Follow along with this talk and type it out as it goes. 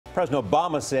President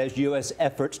Obama says U.S.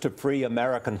 efforts to free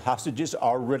American hostages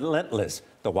are relentless.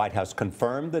 The White House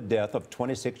confirmed the death of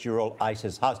 26-year-old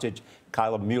ISIS hostage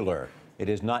Kayla Mueller. It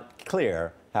is not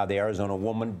clear how the Arizona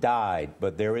woman died,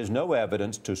 but there is no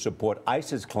evidence to support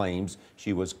ISIS claims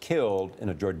she was killed in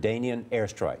a Jordanian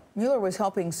airstrike. Mueller was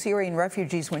helping Syrian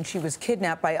refugees when she was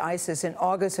kidnapped by ISIS in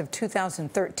August of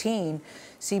 2013.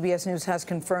 CBS News has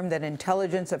confirmed that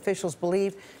intelligence officials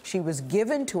believe she was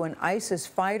given to an ISIS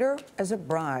fighter as a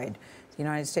bride. The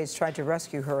United States tried to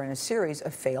rescue her in a series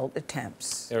of failed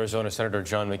attempts. Arizona Senator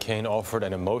John McCain offered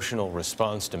an emotional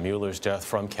response to Mueller's death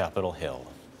from Capitol Hill.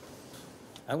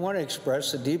 I want to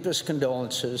express the deepest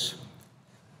condolences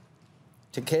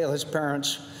to Kayla's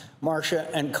parents, Marcia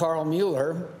and Carl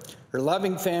Mueller, her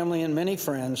loving family, and many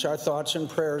friends. Our thoughts and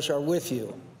prayers are with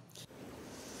you.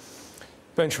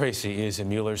 Ben Tracy is in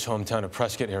Mueller's hometown of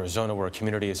Prescott, Arizona, where a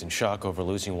community is in shock over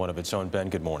losing one of its own. Ben,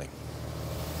 good morning.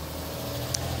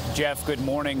 Jeff, good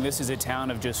morning. This is a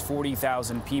town of just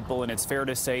 40,000 people, and it's fair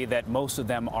to say that most of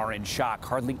them are in shock.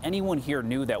 Hardly anyone here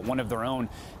knew that one of their own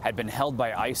had been held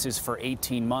by ISIS for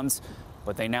 18 months,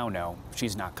 but they now know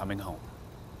she's not coming home.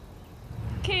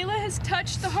 Kayla has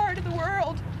touched the heart of the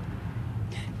world.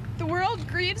 The world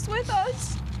grieves with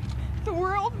us. The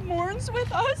world mourns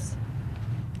with us.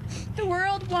 The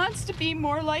world wants to be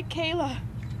more like Kayla.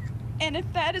 And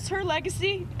if that is her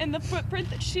legacy and the footprint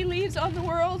that she leaves on the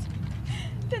world,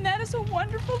 then that is a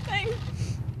wonderful thing.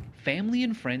 Family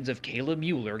and friends of Kayla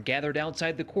Mueller gathered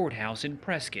outside the courthouse in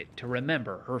Prescott to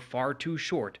remember her far too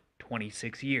short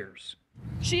 26 years.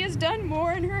 She has done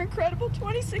more in her incredible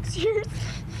 26 years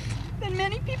than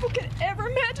many people could ever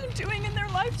imagine doing in their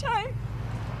lifetime.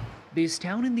 This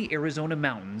town in the Arizona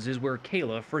mountains is where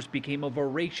Kayla first became a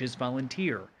voracious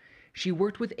volunteer. She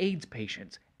worked with AIDS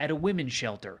patients at a women's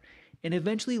shelter and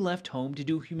eventually left home to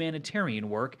do humanitarian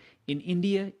work in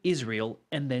India, Israel,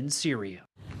 and then Syria.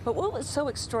 But what was so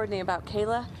extraordinary about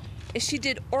Kayla is she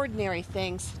did ordinary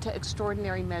things to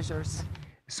extraordinary measures.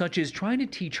 Such as trying to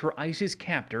teach her ISIS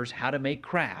captors how to make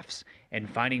crafts and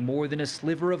finding more than a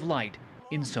sliver of light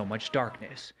in so much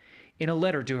darkness. In a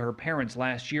letter to her parents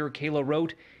last year, Kayla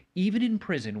wrote, "Even in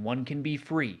prison, one can be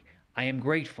free. I am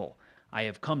grateful. I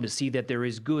have come to see that there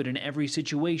is good in every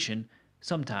situation.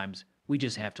 Sometimes we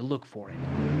just have to look for it."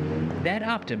 That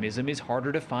optimism is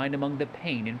harder to find among the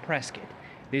pain in Prescott.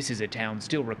 This is a town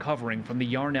still recovering from the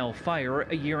Yarnell fire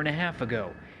a year and a half ago.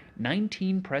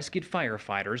 19 Prescott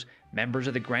firefighters, members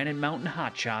of the Granite Mountain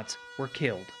Hotshots, were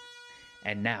killed.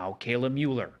 And now Kayla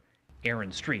Mueller.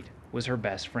 Aaron Street was her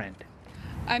best friend.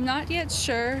 I'm not yet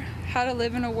sure how to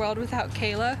live in a world without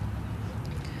Kayla,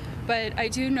 but I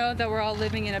do know that we're all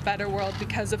living in a better world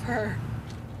because of her.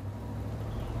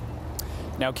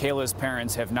 Now, Kayla's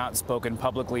parents have not spoken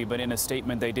publicly, but in a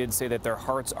statement they did say that their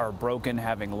hearts are broken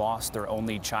having lost their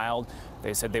only child.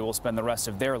 They said they will spend the rest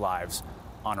of their lives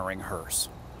honoring hers.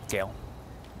 Gail?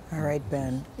 All right,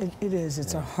 Ben. It is.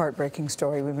 It's a heartbreaking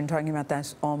story. We've been talking about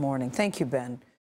that all morning. Thank you, Ben.